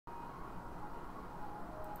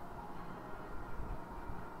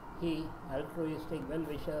He, altruistic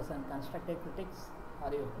well-wishers and constructive critics,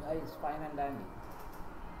 are you guys fine and dandy?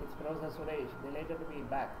 It's Professor Suresh, delighted to be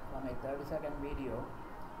back for my 30-second video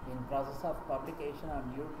in process of publication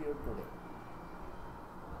on YouTube today.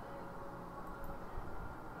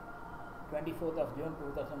 24th of June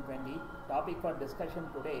 2020. Topic for discussion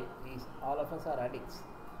today is all of us are addicts.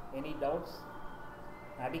 Any doubts?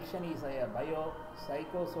 Addiction is a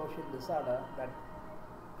biopsychosocial disorder that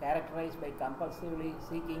characterized by compulsively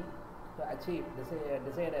seeking to achieve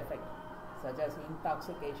desired effect, such as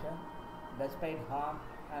intoxication, despite harm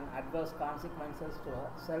and adverse consequences to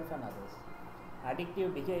self and others.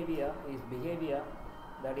 Addictive behavior is behavior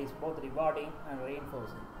that is both rewarding and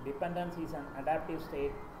reinforcing. Dependence is an adaptive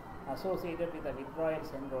state associated with a withdrawal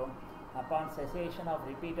syndrome upon cessation of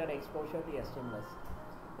repeated exposure to a stimulus.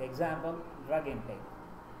 Example, drug intake.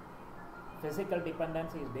 Physical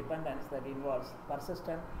dependence is dependence that involves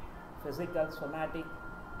persistent physical, somatic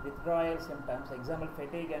withdrawal symptoms. Example,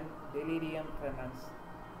 fatigue and delirium tremens.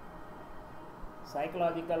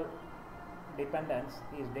 Psychological dependence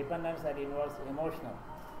is dependence that involves emotional,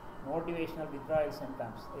 motivational withdrawal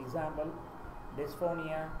symptoms. Example,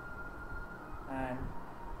 dysphonia and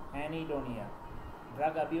anhedonia.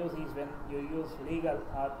 Drug abuse is when you use legal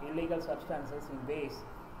or illegal substances in ways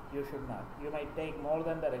you should not. You might take more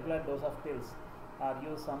than the regular dose of pills or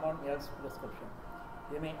use someone else's prescription.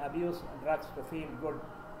 You may abuse drugs to feel good,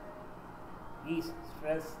 ease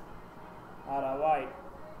stress, or avoid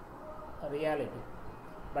reality.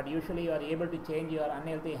 But usually you are able to change your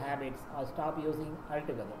unhealthy habits or stop using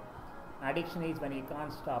altogether. Addiction is when you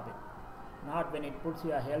can't stop it, not when it puts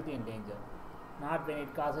your health in danger, not when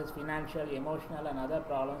it causes financial, emotional and other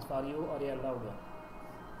problems for you or your loved one.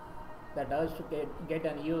 The urge to get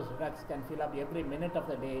and use drugs can fill up every minute of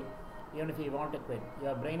the day even if you want to quit.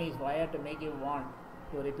 Your brain is wired to make you want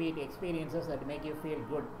to repeat experiences that make you feel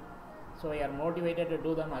good, so you are motivated to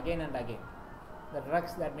do them again and again. The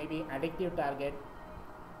drugs that may be addictive target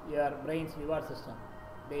your brain's reward system.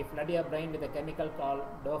 They flood your brain with a chemical called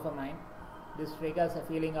dopamine. This triggers a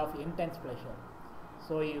feeling of intense pleasure,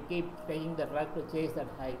 so you keep taking the drug to chase that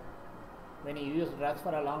high. When you use drugs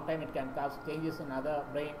for a long time, it can cause changes in other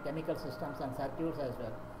brain chemical systems and circuits as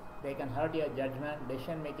well. They can hurt your judgment,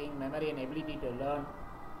 decision making, memory and ability to learn.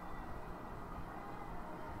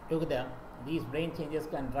 Together, these brain changes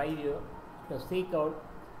can drive you to seek out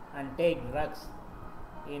and take drugs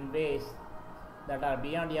in ways that are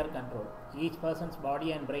beyond your control. Each person's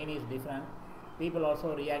body and brain is different. People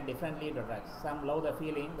also react differently to drugs. Some love the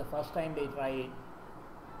feeling the first time they try it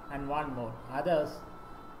and want more. Others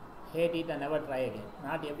hate it and never try again.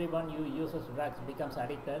 Not everyone who uses drugs becomes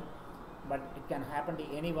addicted, but it can happen to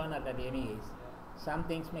anyone at any age. Some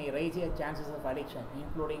things may raise your chances of addiction,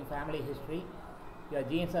 including family history. Your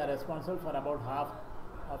genes are responsible for about half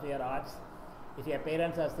of your odds. If your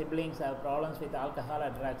parents or siblings have problems with alcohol or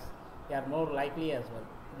drugs, they are more likely as well.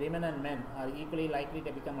 Women and men are equally likely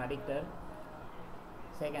to become addicted.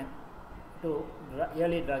 Second, to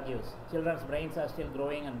early drug use. Children's brains are still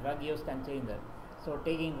growing and drug use can change that. So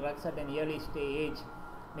taking drugs at an early stage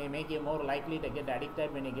may make you more likely to get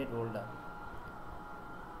addicted when you get older.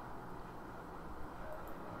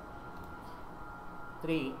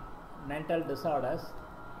 Three, mental disorders.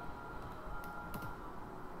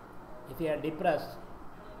 If you are depressed,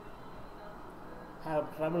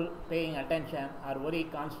 have trouble paying attention or worry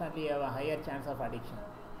constantly, you have a higher chance of addiction.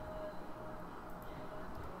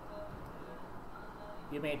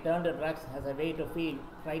 You may turn to drugs as a way to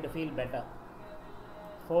try to feel better.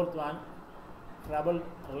 Fourth one, troubled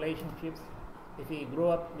relationships. If you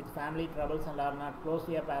grow up with family troubles and are not close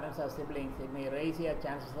to your parents or siblings, it may raise your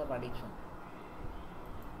chances of addiction.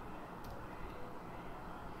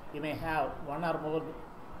 You may have one or more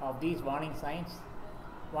of these warning signs.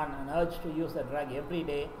 1. An urge to use the drug every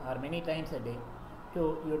day or many times a day.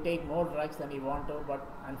 2. You take more drugs than you want to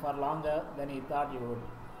and for longer than you thought you would.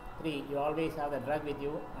 3. You always have the drug with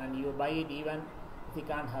you and you buy it even if you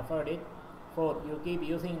can't afford it. 4. You keep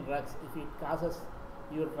using drugs if it causes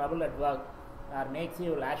you trouble at work or makes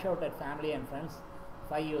you lash out at family and friends.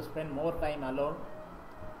 5. You spend more time alone.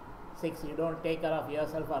 6. You don't take care of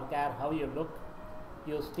yourself or care how you look.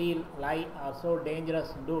 You steal, lie, or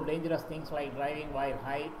do dangerous things like driving while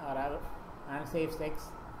high or have unsafe sex.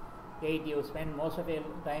 8. You spend most of your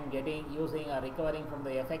time using or recovering from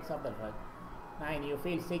the effects of the drug. 9. You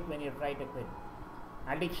feel sick when you try to quit.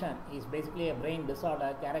 Addiction is basically a brain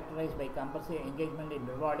disorder characterized by compulsive engagement in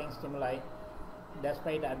rewarding stimuli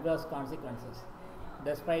despite adverse consequences.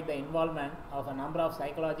 Despite the involvement of a number of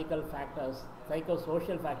psychological factors,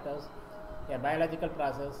 psychosocial factors, a biological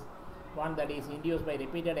process, one that is induced by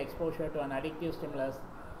repeated exposure to an addictive stimulus,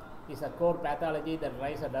 is a core pathology that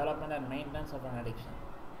drives the development and maintenance of an addiction,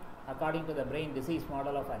 according to the brain disease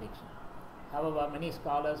model of addiction. However, many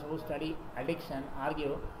scholars who study addiction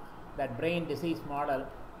argue that brain disease model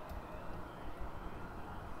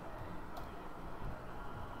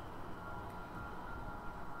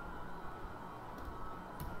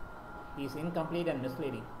is incomplete and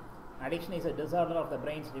misleading. Addiction is a disorder of the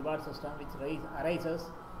brain's reward system which arises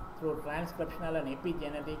through transcriptional and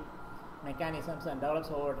epigenetic mechanisms and develops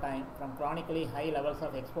over time from chronically high levels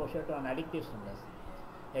of exposure to an addictive stimulus.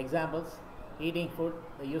 Examples: eating food,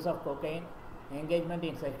 the use of cocaine, engagement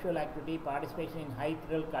in sexual activity, participation in high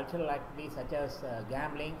thrill cultural activities such as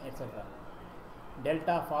gambling, etc.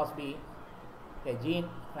 Delta FOSB, a gene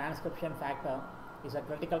transcription factor, is a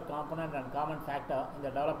critical component and common factor in the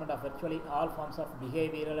development of virtually all forms of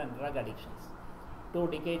behavioral and drug addictions. 2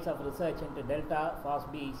 decades of research into delta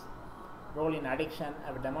FOSB's role in addiction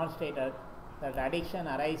have demonstrated that addiction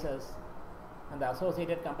arises and the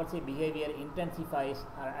associated compulsive behavior intensifies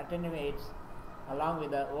or attenuates along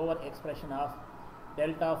with the overexpression of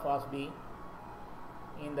delta FOSB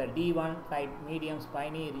in the D1 type medium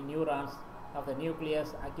spiny neurons of the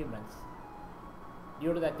nucleus accumbens.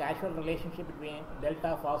 Due to the causal relationship between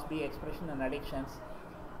delta FOSB expression and addictions,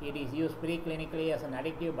 it is used preclinically as an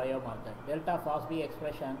addictive biomarker. Delta FOSB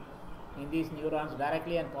expression in these neurons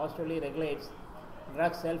directly and positively regulates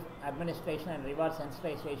drug self-administration and reward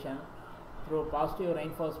sensitization through positive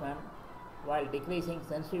reinforcement while decreasing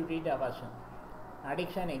sensitivity to aversion.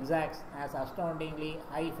 Addiction exacts an astoundingly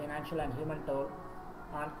high financial and human toll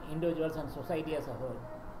on individuals and society as a whole.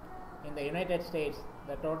 In the United States,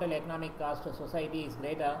 the total economic cost to society is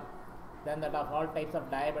greater than that of all types of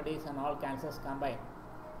diabetes and all cancers combined.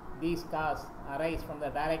 These costs arise from the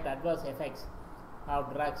direct adverse effects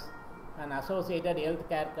of drugs and associated health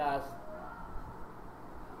care costs,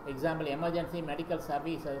 example emergency medical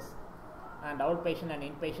services and outpatient and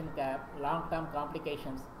inpatient care, long-term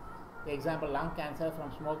complications, example lung cancer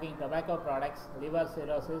from smoking tobacco products, liver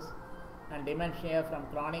cirrhosis and dementia from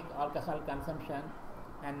chronic alcohol consumption,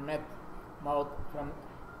 and mouth from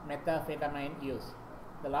methamphetamine use.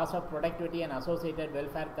 The loss of productivity and associated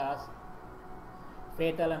welfare costs,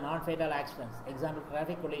 fatal and non-fatal accidents, example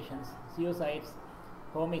traffic collisions, suicides,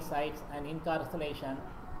 homicides and incarceration,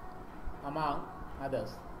 among others.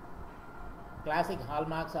 Classic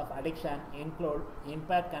hallmarks of addiction include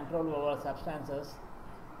impaired control over substances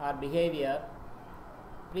or behavior,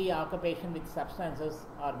 preoccupation with substances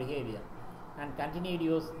or behavior, and continued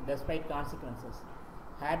use despite consequences.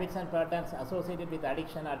 Habits and patterns associated with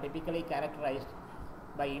addiction are typically characterized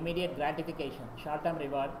by immediate gratification, short-term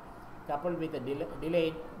reward, coupled with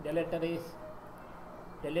delayed deleterious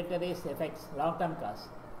effects, long-term costs.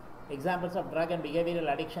 Examples of drug and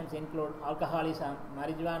behavioral addictions include alcoholism,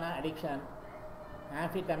 marijuana addiction,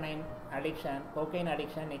 amphetamine addiction, cocaine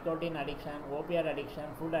addiction, nicotine addiction, opiate addiction,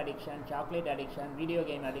 food addiction, chocolate addiction, video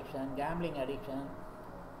game addiction, gambling addiction,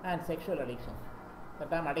 and sexual addiction. The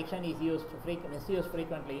term addiction is misused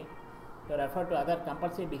frequently to refer to other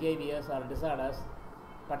compulsive behaviors or disorders,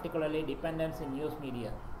 particularly dependence in news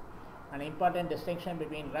media. An important distinction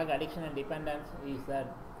between drug addiction and dependence is that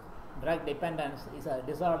drug dependence is a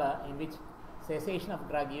disorder in which cessation of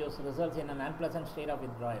drug use results in an unpleasant state of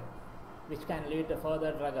withdrawal, which can lead to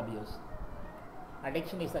further drug abuse.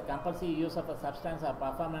 Addiction is the compulsive use of a substance or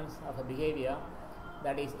performance of a behavior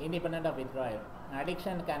that is independent of withdrawal.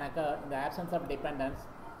 Addiction can occur in the absence of dependence,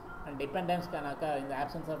 and dependence can occur in the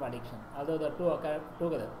absence of addiction, although the two occur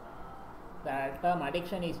together. The term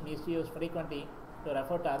addiction is misused frequently to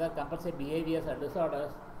refer to other compulsive behaviors or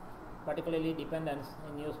disorders, particularly dependence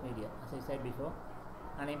in news media, as I said before.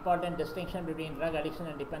 An important distinction between drug addiction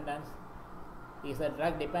and dependence is that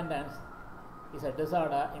drug dependence is a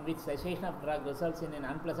disorder in which cessation of drug results in an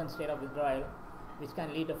unpleasant state of withdrawal, which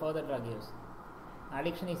can lead to further drug use.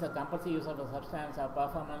 Addiction is a compulsive use of a substance or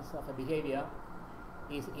performance of a behavior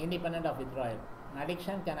is independent of withdrawal.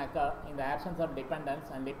 Addiction can occur in the absence of dependence,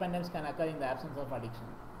 and dependence can occur in the absence of addiction,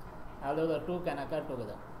 although the two can occur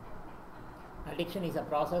together. Addiction is a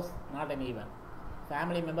process, not an event.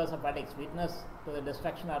 Family members of addicts witness to the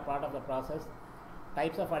destruction or part of the process.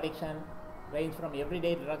 Types of addiction range from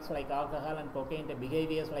everyday drugs like alcohol and cocaine to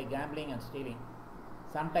behaviors like gambling and stealing.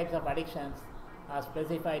 Some types of addictions are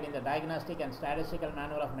specified in the Diagnostic and Statistical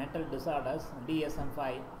Manual of Mental Disorders,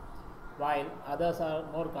 DSM-5, while others are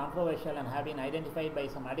more controversial and have been identified by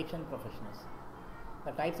some addiction professionals.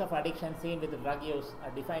 The types of addiction seen with drug use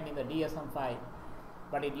are defined in the DSM-5,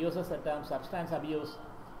 but it uses the term substance abuse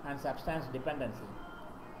and substance dependency.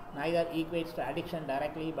 Neither equates to addiction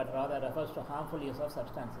directly, but rather refers to harmful use of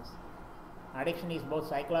substances. Addiction is both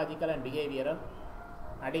psychological and behavioral.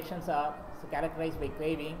 Addictions are characterized by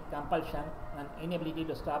craving, compulsion, and inability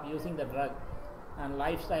to stop using the drug, and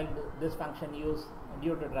lifestyle dysfunction use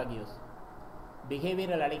due to drug use.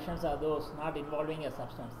 Behavioral addictions are those not involving a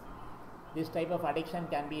substance. This type of addiction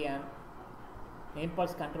can be an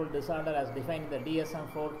impulse control disorder as defined in the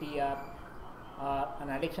DSM-4-TR, or an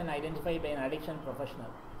addiction identified by an addiction professional.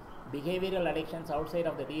 Behavioral addictions outside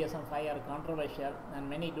of the DSM-5 are controversial, and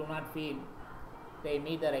many do not feel they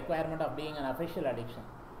meet the requirement of being an official addiction.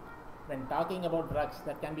 When talking about drugs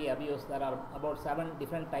that can be abused, there are about 7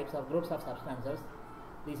 different types of groups of substances.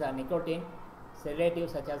 These are nicotine,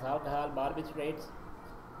 sedatives such as alcohol, barbiturates,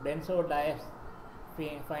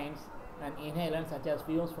 benzodiazepines, and inhalants such as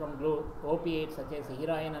fumes from glue, opiates such as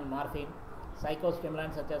heroin and morphine,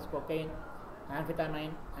 psychostimulants such as cocaine,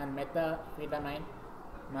 amphetamine and methamphetamine,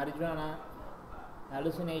 marijuana,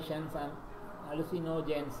 hallucinogens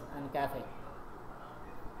and caffeine.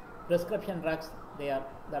 Prescription drugs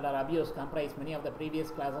that are abused comprise many of the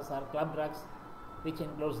previous classes are club drugs, which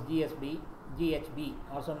includes GHB,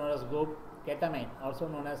 also known as GOB, ketamine, also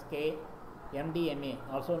known as K, MDMA,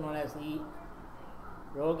 also known as E,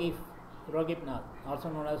 Rohypnol, also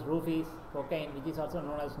known as roofies, cocaine, which is also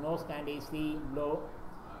known as nose candy, C, blow,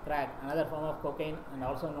 crack, another form of cocaine, and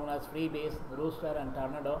also known as freebase, rooster, and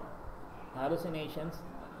tornado. Hallucinogens,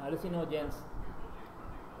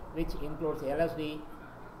 which includes LSD,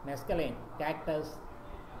 mescaline, cactus,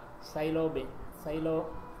 psilocybin,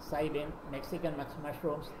 Mexican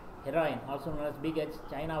mushrooms, heroin, also known as Big H,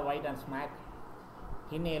 China white, and smack.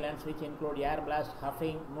 Inhalants, which include air blast,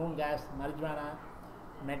 huffing, moon gas, marijuana,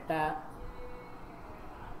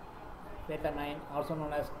 methamphetamine, also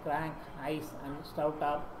known as crank, ice, and stove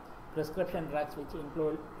top. Prescription drugs, which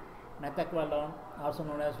include methaqualone, also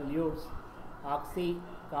known as lutes,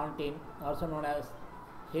 oxycontin, also known as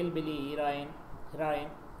hillbilly heroin,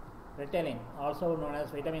 Ritalin, also known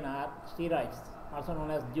as vitamin R, steroids, also known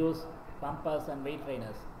as juice, pumpers, and weight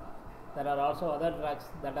trainers. There are also other drugs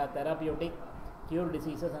that are therapeutic, cure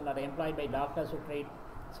diseases, and are employed by doctors to treat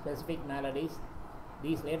specific maladies.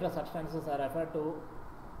 These later substances are referred to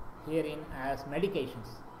herein as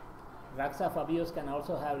medications. Drugs of abuse can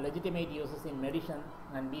also have legitimate uses in medicine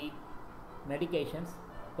and be medications.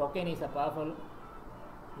 Cocaine is a powerful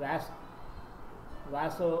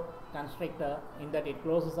vasoconstrictor in that it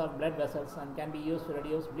closes off blood vessels and can be used to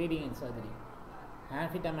reduce bleeding in surgery.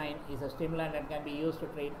 Amphetamine is a stimulant and can be used to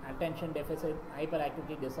treat attention deficit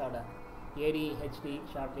hyperactivity disorder, ADHD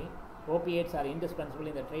shortly. Opiates are indispensable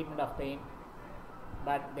in the treatment of pain,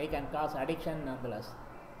 but they can cause addiction nonetheless.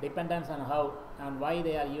 Dependence on how and why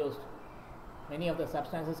they are used. Many of the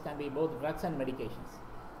substances can be both drugs and medications.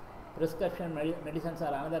 Prescription medicines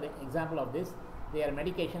are another example of this. They are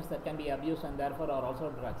medications that can be abused and therefore are also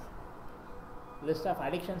drugs. List of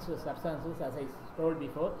addictions to substances, as I told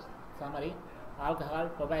before. Summary: alcohol,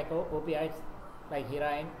 tobacco, opioids like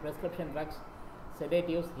heroin, prescription drugs,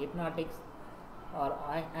 sedatives, hypnotics or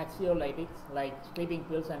anxiolytics like sleeping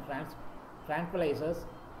pills and tranquilizers,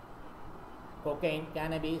 cocaine,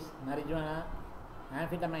 cannabis, marijuana,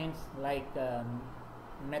 amphetamines like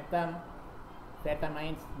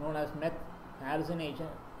methamphetamines known as meth,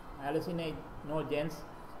 hallucinogens,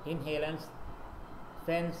 inhalants,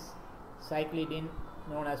 phencyclidine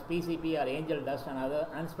known as PCP or angel dust, and other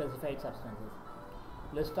unspecified substances.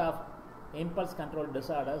 List of impulse control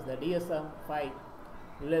disorders. The DSM-5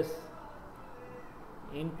 list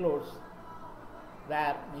includes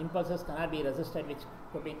where impulses cannot be resisted, which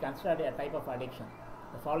could be considered a type of addiction.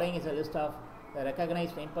 The following is a list of the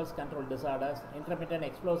recognized impulse control disorders: intermittent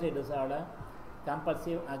explosive disorder,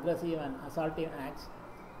 compulsive, aggressive, and assaultive acts,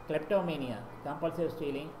 kleptomania, compulsive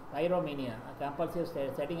stealing, pyromania, a compulsive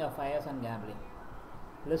setting of fires, and gambling.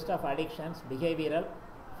 List of addictions: behavioral,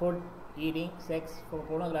 food, eating, sex,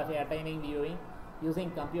 pornography, attaining, viewing,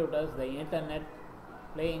 using computers, the internet,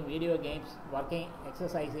 playing video games, working,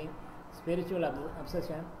 exercising, spiritual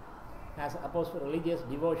obsession as opposed to religious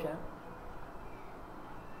devotion.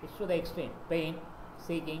 It's to the extreme: pain,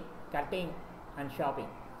 seeking, cutting, and shopping.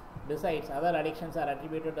 Besides, other addictions are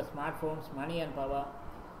attributed to smartphones, money and power,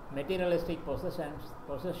 materialistic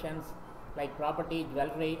possessions like property,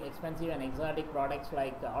 jewelry, expensive and exotic products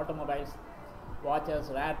like automobiles, watches,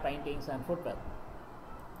 rare paintings, and footwear.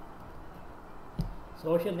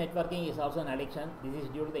 Social networking is also an addiction. This is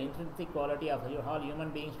due to the intrinsic quality of all human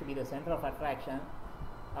beings to be the center of attraction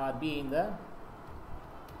or be in the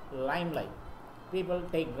limelight. People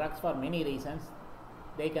take drugs for many reasons.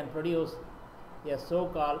 They can produce a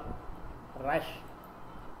so-called rush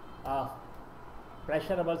of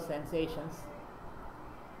pleasurable sensations,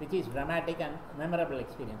 which is dramatic and memorable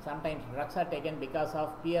experience. Sometimes drugs are taken because of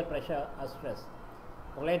peer pressure or stress.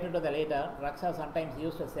 Related to the latter, drugs are sometimes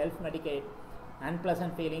used to self-medicate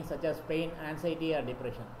unpleasant feelings such as pain, anxiety, or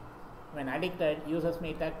depression. When addicted, users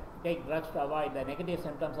may take drugs to avoid the negative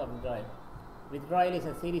symptoms of withdrawal. Withdrawal is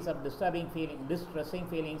a series of distressing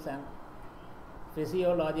feelings and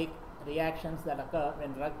physiologic reactions that occur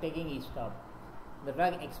when drug taking is stopped. The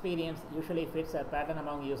drug experience usually fits a pattern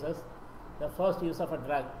among users. The first use of a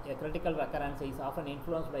drug, a critical recurrence, is often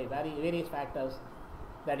influenced by various factors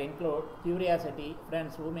that include curiosity,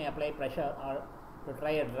 friends who may apply pressure or to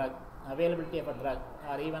try a drug, availability of a drug,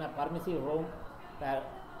 or even a permissive home where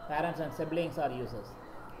parents and siblings are users.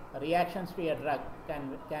 Reactions to a drug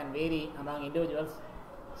can vary among individuals.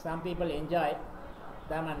 Some people enjoy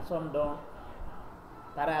them and some don't.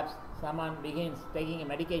 Perhaps someone begins taking a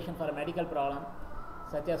medication for a medical problem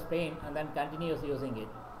such as pain and then continues using it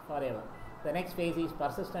forever. The next phase is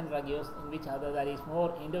persistent drug use, in which there is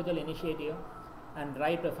more individual initiative and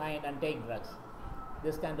drive to find and take drugs.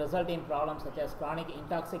 This can result in problems such as chronic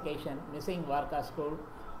intoxication, missing work or school,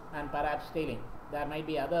 and perhaps stealing. There might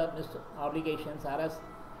be other missed obligations, arrests,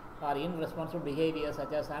 or irresponsible behavior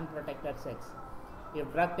such as unprotected sex.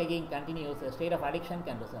 If drug taking continues, a state of addiction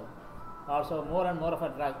can result. Also, more and more of a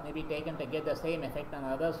drug may be taken to get the same effect on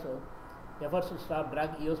others, so efforts to stop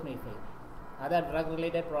drug use may fail. Other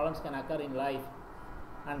drug-related problems can occur in life,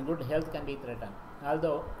 and good health can be threatened.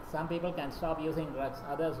 Although some people can stop using drugs,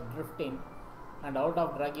 others drift in and out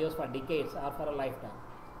of drug use for decades or for a lifetime.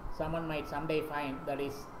 Someone might someday find that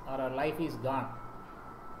his or her life is gone,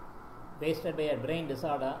 wasted by a brain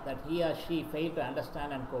disorder that he or she failed to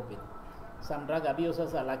understand and cope with. Some drug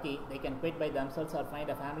abusers are lucky; they can quit by themselves or find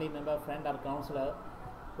a family member, friend, or counselor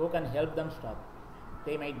who can help them stop.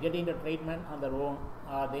 They might get into treatment on their own,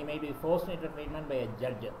 or they may be forced into treatment by a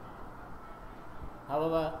judge.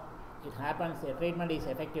 However, it happens a treatment is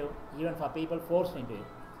effective even for people forced into it.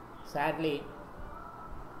 Sadly,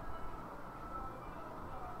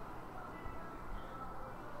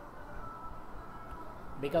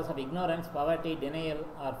 because of ignorance, poverty, denial,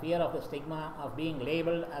 or fear of the stigma of being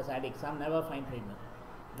labeled as addicts, some never find treatment.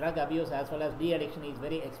 Drug abuse as well as de-addiction is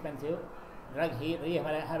very expensive. Drug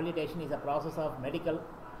rehabilitation is a process of medical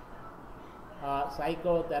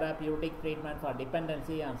psychotherapeutic treatment for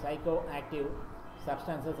dependency on psychoactive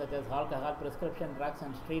substances such as alcohol, prescription drugs,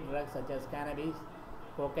 and street drugs such as cannabis,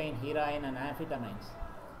 cocaine, heroin, and amphetamines.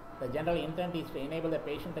 The general intent is to enable the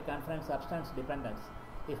patient to confront substance dependence,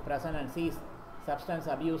 if present, and cease substance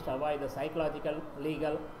abuse to avoid the psychological,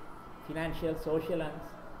 legal, financial, social, and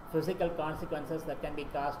physical consequences that can be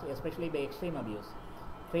caused, especially by extreme abuse.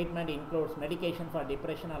 Treatment includes medication for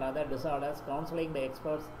depression or other disorders, counseling by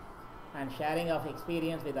experts, and sharing of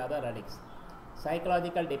experience with other addicts.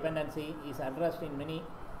 Psychological dependency is addressed in many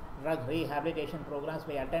drug rehabilitation programs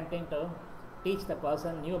by attempting to teach the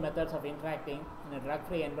person new methods of interacting in a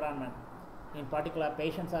drug-free environment. In particular,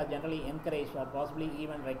 patients are generally encouraged or possibly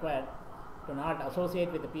even required to not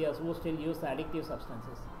associate with peers who still use the addictive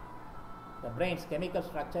substances. The brain's chemical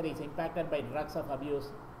structure is impacted by drugs of abuse,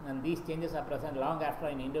 and these changes are present long after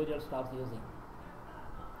an individual stops using.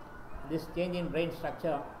 This change in brain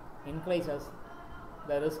structure increases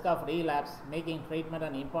the risk of relapse, making treatment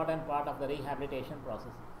an important part of the rehabilitation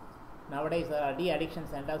process. Nowadays, there are de-addiction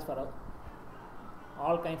centers for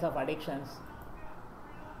all kinds of addictions.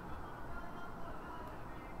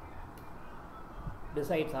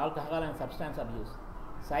 Besides alcohol and substance abuse,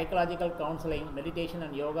 psychological counseling, meditation,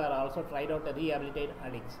 and yoga are also tried out to rehabilitate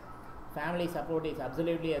addicts. Family support is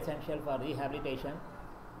absolutely essential for rehabilitation.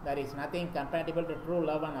 There is nothing compatible to true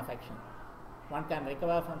love and affection. One can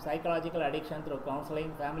recover from psychological addiction through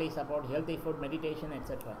counseling, family support, healthy food, meditation,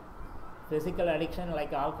 etc. Physical addiction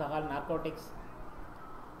like alcohol, narcotics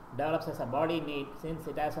develops as a body need since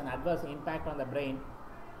it has an adverse impact on the brain,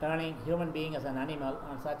 turning human being as an animal,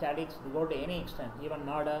 and such addicts go to any extent, even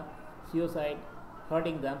murder, suicide,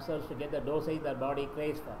 hurting themselves to get the dosage their body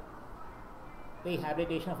craves for.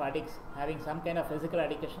 Rehabilitation of addicts having some kind of physical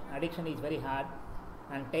addiction is very hard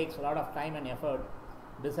and takes a lot of time and effort,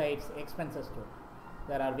 besides expenses too.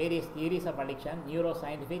 There are various theories of addiction: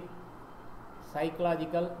 neuroscientific,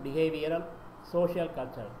 psychological, behavioral, social,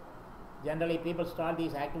 cultural. Generally, people start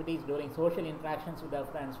these activities during social interactions with their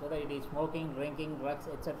friends, whether it is smoking, drinking, drugs,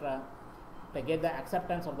 etc., to get the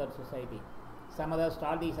acceptance of their society. Some others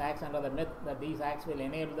start these acts under the myth that these acts will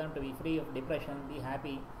enable them to be free of depression, be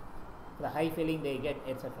happy, the high feeling they get,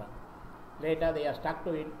 etc. Later, they are stuck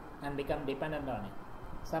to it and become dependent on it.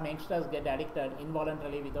 Some youngsters get addicted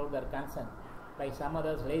involuntarily without their consent, by some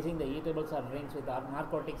others lacing the eatables or drinks with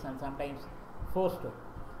narcotics and sometimes forced to.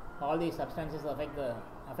 All these substances affect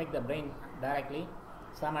the brain directly.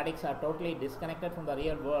 Some addicts are totally disconnected from the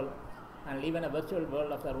real world and live in a virtual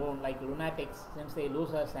world of their own like lunatics since they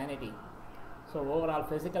lose their sanity. So overall,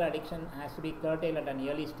 physical addiction has to be curtailed at an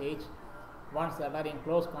early stage. Ones that are in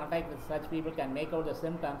close contact with such people can make out the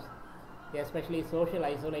symptoms, especially social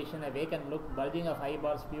isolation, a vacant look, bulging of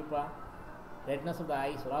eyeballs, pupa, redness of the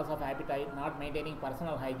eyes, loss of appetite, not maintaining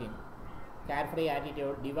personal hygiene, carefree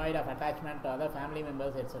attitude, divide of attachment to other family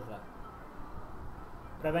members, etc.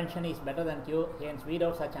 Prevention is better than cure, hence weed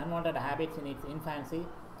out such unwanted habits in its infancy,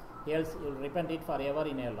 else you will repent it forever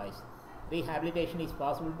in your lives. Rehabilitation is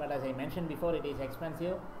possible, but as I mentioned before, it is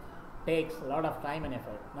expensive, takes a lot of time and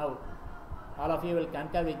effort. Now, all of you will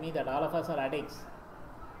concur with me that all of us are addicts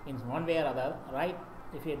in one way or other, right?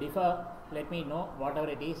 If you differ, let me know, whatever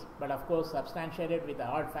it is, but of course substantiated with the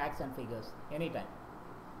hard facts and figures, anytime.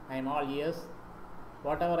 I am all ears.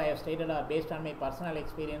 Whatever I have stated are based on my personal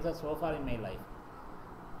experiences so far in my life.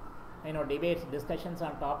 I know debates, discussions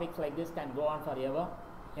on topics like this can go on forever.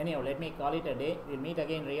 Anyhow, let me call it a day. We'll meet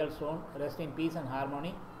again real soon. Rest in peace and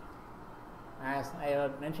harmony. As I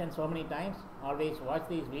have mentioned so many times, always watch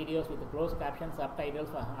these videos with the closed captions, subtitles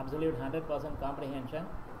for absolute 100% comprehension.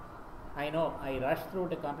 I know I rushed through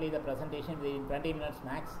to complete the presentation within 20 minutes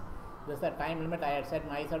max. This is the time limit I had set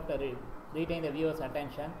myself to retain the viewer's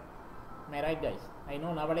attention. Am I right, guys? I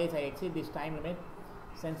know nowadays I exceed this time limit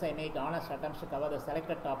since I make honest attempts to cover the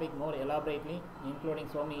selected topic more elaborately, including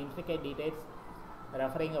so many intricate details,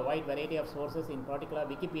 referring a wide variety of sources, in particular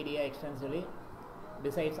Wikipedia extensively,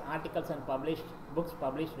 besides articles and books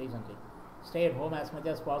published recently. Stay at home as much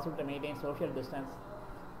as possible to maintain social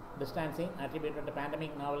distancing attributed to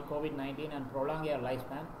pandemic novel COVID-19 and prolong your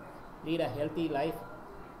lifespan. Lead a healthy life.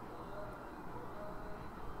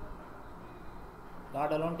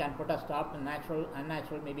 God alone can put a stop to natural,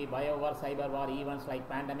 unnatural, maybe bio-war, cyber war events like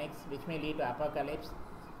pandemics, which may lead to apocalypse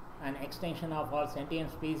and extinction of all sentient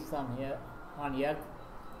species on Earth.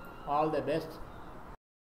 All the best.